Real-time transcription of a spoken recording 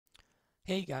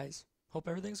Hey guys, hope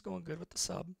everything's going good with the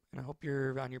sub, and I hope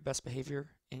you're on your best behavior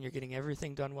and you're getting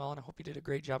everything done well, and I hope you did a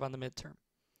great job on the midterm.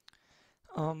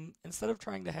 Instead of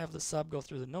trying to have the sub go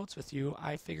through the notes with you,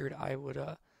 I figured I would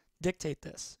dictate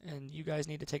this, and you guys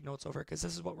need to take notes over it because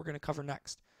this is what we're going to cover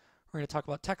next. We're going to talk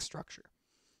about text structure,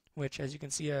 which, as you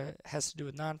can see, has to do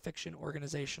with nonfiction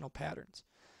organizational patterns.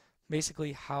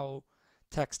 Basically, how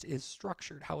text is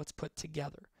structured, how it's put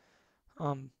together.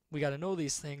 We got to know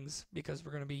these things because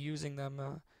we're going to be using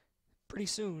them pretty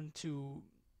soon to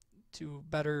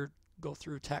better go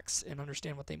through texts and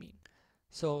understand what they mean.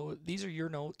 So these are your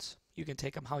notes. You can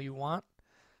take them how you want.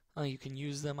 You can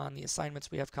use them on the assignments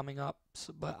we have coming up.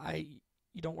 But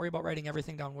you don't worry about writing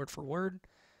everything down word for word,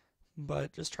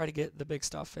 but just try to get the big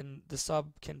stuff. And the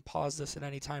sub can pause this at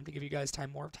any time to give you guys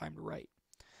more time to write.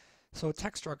 So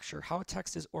text structure, how a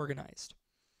text is organized.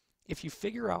 If you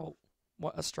figure out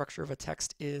what a structure of a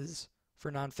text is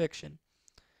for nonfiction,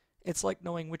 it's like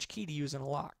knowing which key to use in a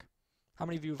lock. How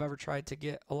many of you have ever tried to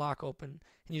get a lock open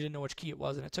and you didn't know which key it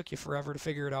was and it took you forever to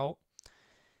figure it out?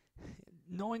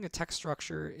 Knowing a text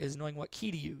structure is knowing what key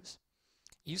to use.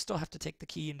 You still have to take the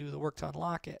key and do the work to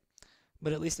unlock it,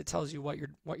 but at least it tells you what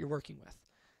you're working with.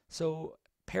 So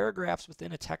paragraphs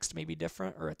within a text may be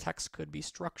different, or a text could be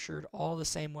structured all the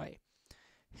same way.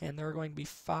 And there are going to be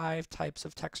 5 types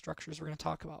of text structures we're going to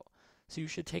talk about. So you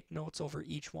should take notes over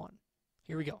each one.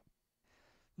 Here we go.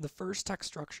 The first text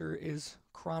structure is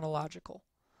chronological.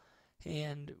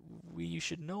 And we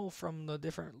should know from the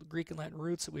different Greek and Latin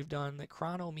roots that we've done that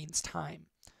chrono means time.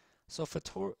 So if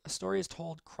a story is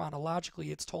told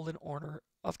chronologically, it's told in order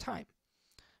of time.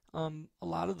 A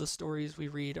lot of the stories we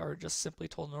read are just simply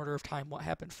told in order of time. What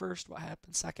happened first, what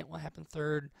happened second, what happened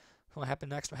third, what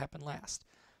happened next, what happened last.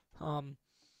 Um,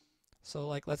 so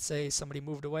like let's say somebody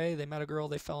moved away, they met a girl,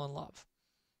 they fell in love.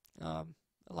 A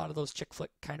lot of those chick flick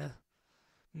kind of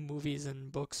movies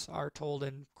and books are told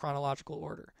in chronological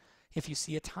order. If you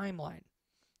see a timeline,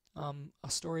 a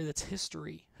story that's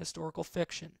historical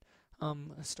fiction,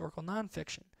 historical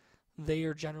nonfiction, they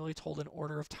are generally told in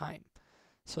order of time.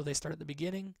 So they start at the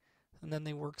beginning and then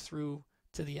they work through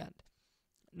to the end.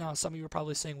 Now, some of you are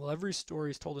probably saying, well, every story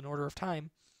is told in order of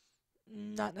time.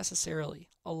 Not necessarily.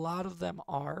 A lot of them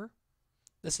are.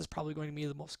 This is probably going to be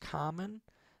the most common,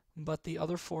 but the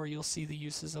other 4 you'll see the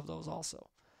uses of those also.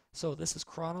 So this is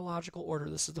chronological order.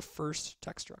 This is the first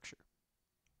text structure.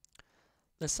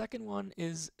 The second one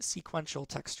is sequential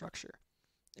text structure.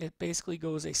 It basically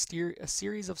goes a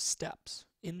series of steps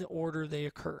in the order they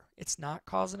occur. It's not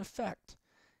cause and effect.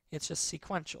 It's just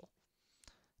sequential.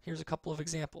 Here's a couple of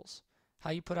examples. How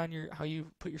you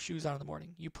put your shoes on in the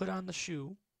morning. You put on the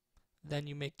shoe, then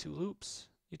you make 2 loops,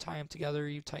 you tie them together,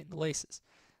 you tighten the laces.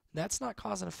 That's not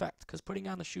cause and effect because putting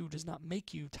on the shoe does not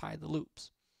make you tie the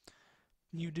loops.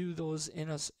 You do those in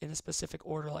a specific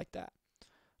order like that.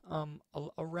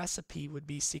 A recipe would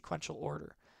be sequential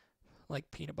order,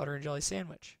 like peanut butter and jelly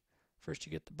sandwich. First,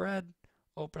 you get the bread,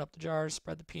 open up the jars,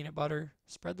 spread the peanut butter,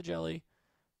 spread the jelly,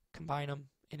 combine them,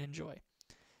 and enjoy.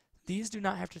 These do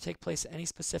not have to take place at any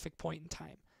specific point in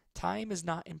time. Time is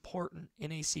not important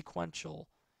in a sequential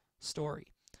story.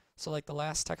 So, like the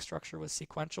last text structure was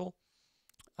sequential.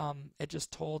 It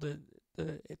just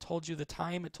it told you the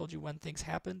time. It told you when things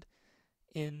happened.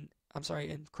 In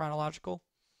chronological.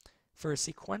 For a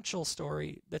sequential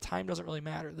story, the time doesn't really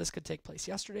matter. This could take place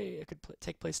yesterday, it could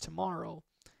take place tomorrow.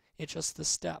 It's just the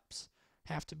steps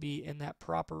have to be in that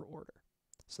proper order.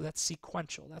 So that's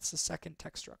sequential. That's the second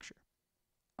text structure.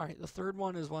 All right, the third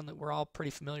one is one that we're all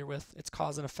pretty familiar with. It's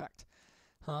cause and effect.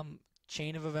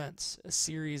 Chain of events, a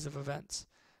series of events.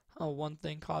 One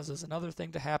thing causes another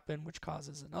thing to happen, which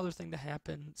causes another thing to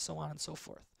happen, so on and so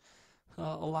forth.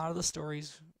 A lot of the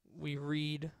stories we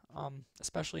read,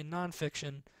 especially in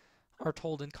nonfiction, are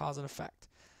told in cause and effect.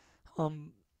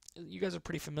 Um, you guys are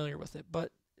pretty familiar with it,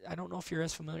 but I don't know if you're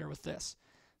as familiar with this.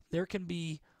 There can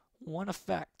be one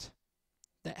effect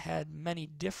that had many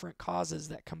different causes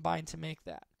that combine to make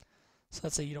that. So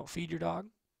let's say you don't feed your dog,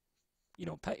 you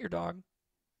don't pet your dog,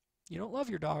 you don't love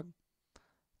your dog.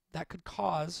 That could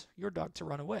cause your dog to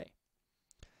run away.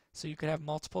 So you could have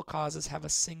multiple causes have a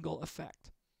single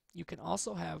effect. You can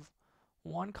also have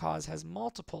one cause has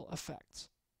multiple effects.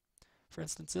 For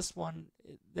instance, this one,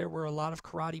 there were a lot of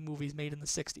karate movies made in the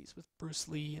 60s with Bruce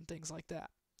Lee and things like that.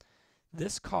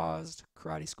 This caused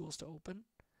karate schools to open.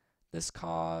 This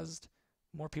caused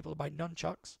more people to buy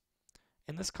nunchucks.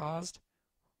 And this caused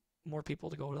more people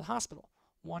to go to the hospital.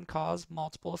 One cause,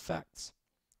 multiple effects.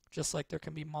 Just like there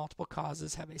can be multiple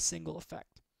causes have a single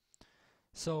effect.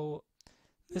 So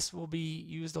this will be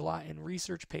used a lot in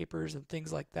research papers and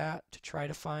things like that to try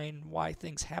to find why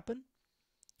things happen.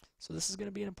 So this is going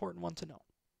to be an important one to know.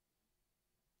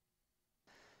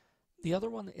 The other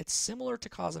one, it's similar to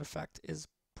cause and effect, is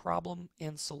problem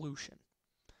and solution.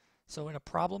 So in a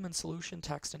problem and solution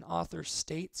text, an author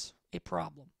states a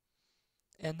problem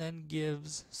and then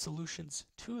gives solutions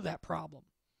to that problem.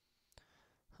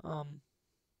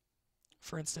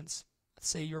 For instance, let's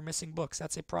say you're missing books.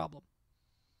 That's a problem.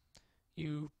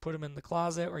 You put them in the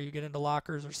closet or you get into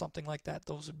lockers or something like that.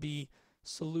 Those would be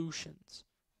solutions.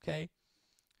 Okay?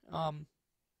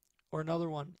 Or another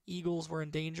one, eagles were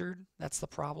endangered. That's the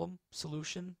problem.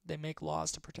 Solution, they make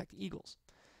laws to protect eagles.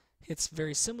 It's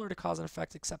very similar to cause and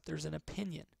effect, except there's an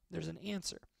opinion. There's an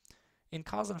answer. In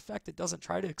cause and effect, it doesn't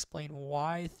try to explain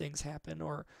why things happen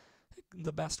or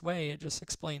the best way. It just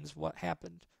explains what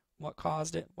happened, what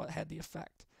caused it, what had the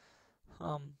effect.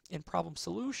 In problem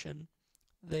solution,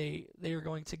 they are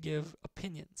going to give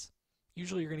opinions.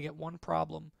 Usually you're going to get one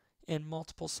problem and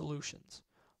multiple solutions,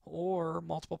 or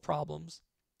multiple problems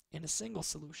in a single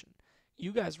solution.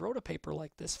 You guys wrote a paper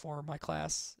like this for my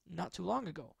class not too long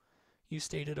ago. You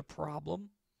stated a problem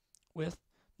with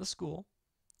the school,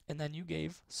 and then you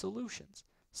gave solutions.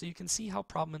 So you can see how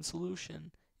problem and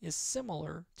solution is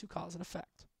similar to cause and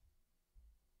effect.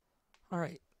 All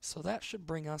right, so that should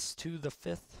bring us to the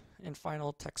fifth and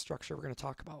final text structure we're going to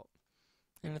talk about.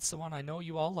 And it's the one I know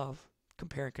you all love,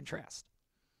 compare and contrast.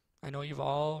 I know you've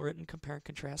all written compare and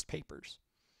contrast papers.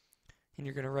 And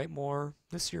you're going to write more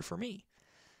this year for me.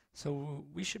 So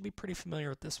we should be pretty familiar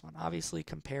with this one. Obviously,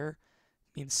 compare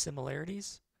means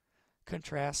similarities.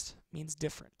 Contrast means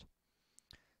different.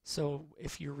 So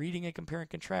if you're reading a compare and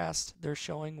contrast, they're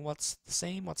showing what's the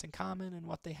same, what's in common, and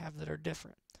what they have that are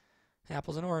different.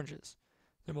 Apples and oranges.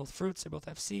 They're both fruits, they both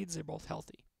have seeds, they're both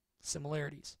healthy.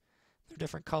 Similarities. They're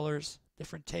different colors,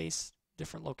 different tastes,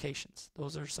 different locations.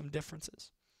 Those are some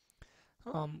differences.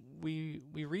 We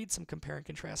read some compare and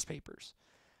contrast papers.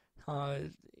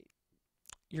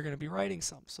 You're going to be writing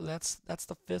some. So that's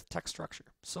the fifth text structure.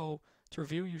 So to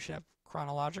review, you should have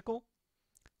chronological,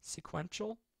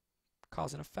 sequential,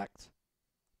 cause and effect,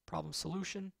 problem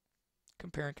solution,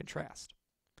 compare and contrast.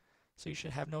 So you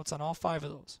should have notes on all five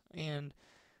of those. And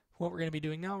what we're going to be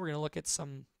doing now, we're going to look at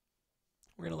some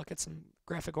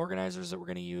graphic organizers that we're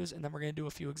going to use, and then we're going to do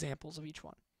a few examples of each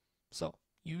one. So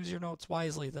use your notes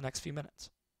wisely the next few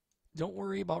minutes. Don't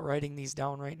worry about writing these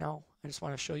down right now. I just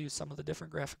want to show you some of the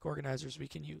different graphic organizers we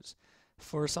can use.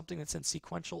 For something that's in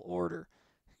sequential order,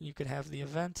 you could have the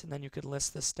event and then you could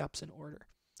list the steps in order.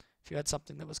 If you had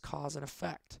something that was cause and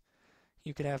effect,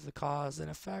 you could have the cause and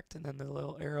effect and then the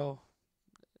little arrow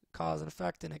cause and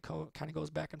effect, and it kind of goes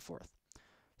back and forth.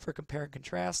 For compare and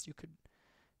contrast, you could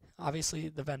obviously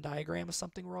the Venn diagram is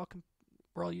something we're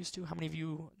all used to. How many of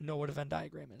you know what a Venn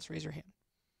diagram is? Raise your hand.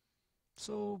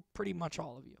 So pretty much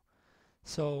all of you.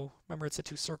 So remember, it's the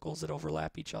two circles that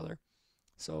overlap each other.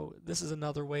 So this is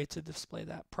another way to display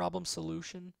that. Problem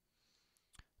solution.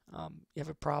 You have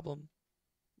a problem.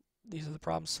 These are the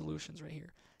problem solutions right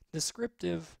here.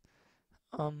 Descriptive.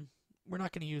 We're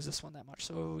not going to use this one that much,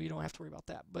 so you don't have to worry about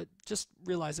that. But just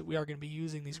realize that we are going to be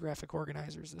using these graphic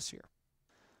organizers this year.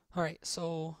 All right,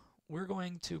 so we're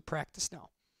going to practice now.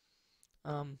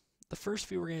 The first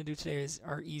few we're going to do today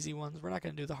are easy ones. We're not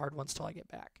going to do the hard ones till I get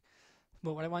back.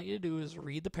 But what I want you to do is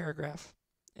read the paragraph,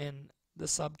 and the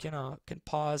sub can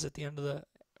pause at the end of the.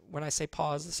 When I say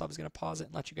pause, the sub is going to pause it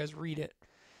and let you guys read it.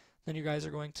 Then you guys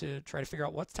are going to try to figure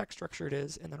out what text structure it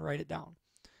is, and then write it down.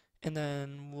 And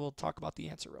then we'll talk about the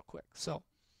answer real quick. So,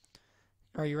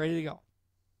 are you ready to go?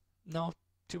 No?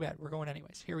 Too bad. We're going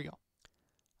anyways. Here we go.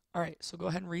 All right, so go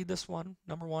ahead and read this one,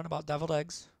 number one, about deviled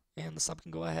eggs. And the sub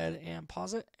can go ahead and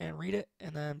pause it and read it,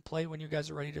 and then play when you guys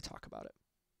are ready to talk about it.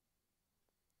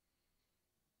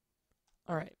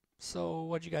 All right, so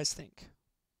what do you guys think?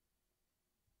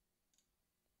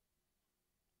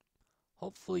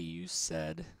 Hopefully you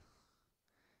said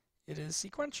it is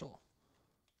sequential.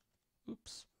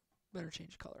 Oops, better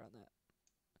change color on that.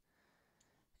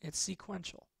 It's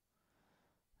sequential.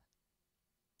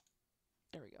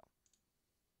 There we go.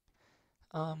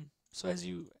 So as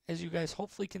you guys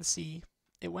hopefully can see,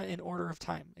 it went in order of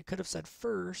time. It could have said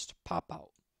first pop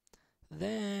out,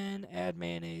 then add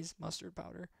mayonnaise, mustard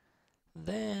powder,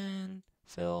 then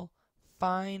fill,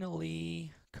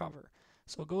 finally cover.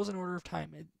 So it goes in order of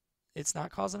time. It's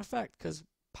not cause and effect, because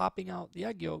popping out the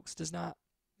egg yolks does not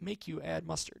make you add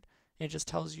mustard. It just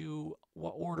tells you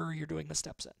what order you're doing the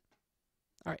steps in.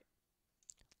 All right,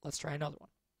 let's try another one.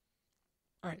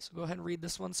 All right, so go ahead and read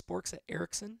this one, Sporks at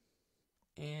Ericsson,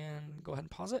 and go ahead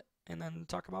and pause it, and then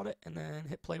talk about it, and then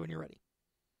hit play when you're ready.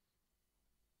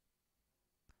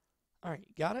 All right,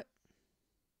 you got it?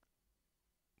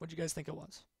 What do you guys think it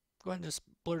was? Go ahead and just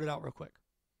blurt it out real quick.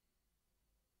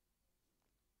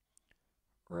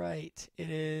 Right, it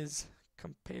is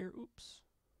compare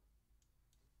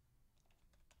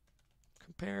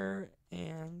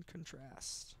and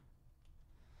contrast.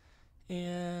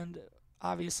 And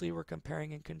obviously we're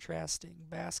comparing and contrasting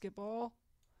basketball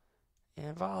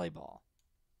and volleyball.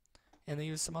 And they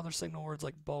use some other signal words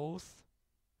like both,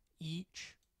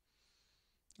 each,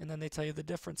 and then they tell you the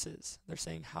differences. They're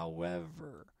saying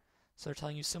however. So they're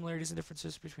telling you similarities and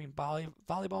differences between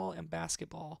volleyball and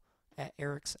basketball at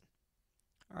Erickson.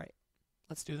 All right,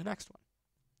 let's do the next one.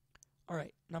 All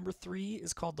right, number 3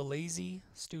 is called the lazy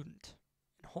student.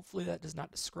 And hopefully that does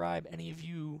not describe any of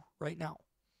you right now.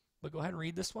 But go ahead and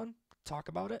read this one, talk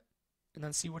about it, and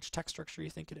then see which text structure you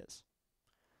think it is.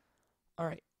 All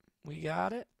right, we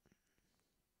got it.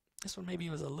 This one maybe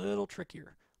was a little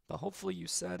trickier, but hopefully you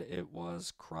said it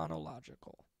was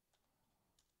chronological.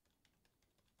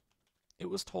 It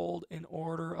was told in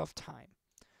order of time.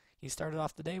 He started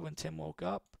off the day when Tim woke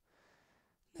up,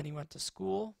 then he went to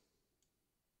school,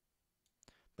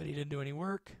 but he didn't do any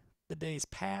work. The days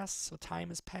passed, so time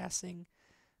is passing.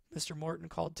 Mr. Morton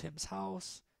called Tim's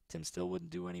house. Tim still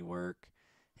wouldn't do any work,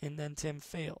 and then Tim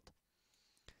failed.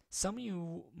 Some of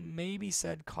you maybe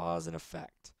said cause and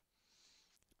effect.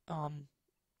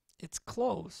 It's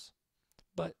close,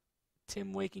 but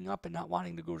Tim waking up and not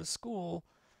wanting to go to school,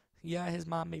 yeah, his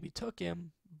mom maybe took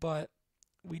him, but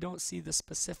we don't see the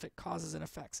specific causes and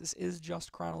effects. This is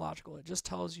just chronological. It just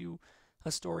tells you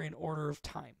a story in order of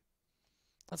time.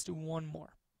 Let's do one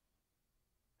more.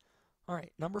 All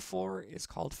right, number 4 is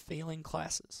called failing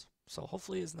classes. So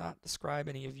hopefully it does not describe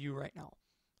any of you right now.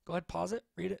 Go ahead, pause it,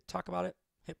 read it, talk about it,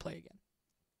 hit play again.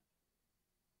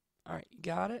 All right, you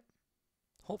got it?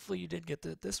 Hopefully you did get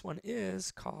that. This one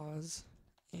is cause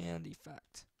and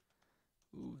effect.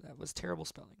 Ooh, that was terrible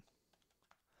spelling.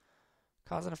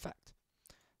 Cause and effect.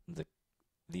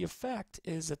 The effect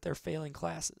is that they're failing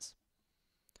classes.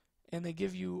 And they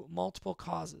give you multiple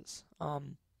causes.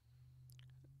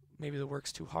 Maybe the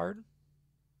work's too hard.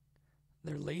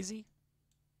 They're lazy.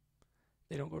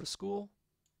 They don't go to school.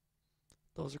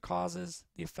 Those are causes.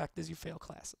 The effect is you fail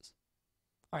classes.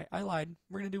 All right, I lied.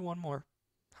 We're going to do one more.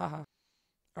 Haha.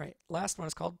 All right, last one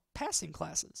is called passing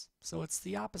classes. So it's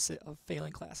the opposite of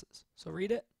failing classes. So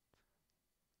read it,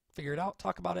 figure it out,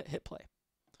 talk about it, hit play.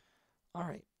 All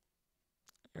right,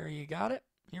 there you got it.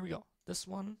 Here we go. This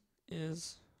one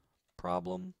is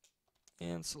problem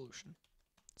and solution.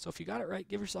 So if you got it right,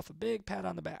 give yourself a big pat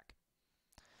on the back.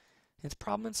 It's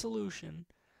problem and solution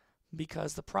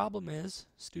because the problem is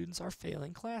students are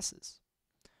failing classes.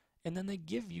 And then they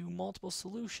give you multiple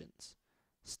solutions.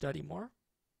 Study more.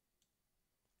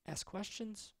 Ask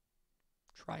questions,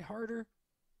 try harder,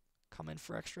 come in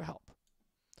for extra help.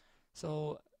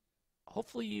 So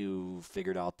hopefully you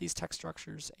figured out these text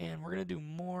structures, and we're going to do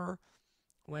more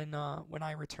when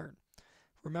I return.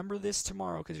 Remember this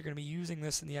tomorrow because you're going to be using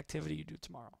this in the activity you do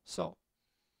tomorrow. So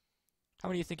how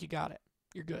many of you think you got it?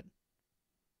 You're good.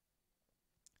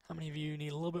 How many of you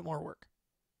need a little bit more work?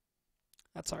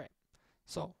 That's all right.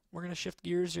 So we're going to shift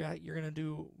gears. We're going to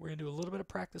do a little bit of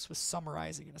practice with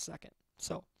summarizing in a second.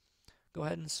 So go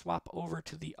ahead and swap over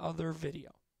to the other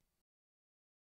video.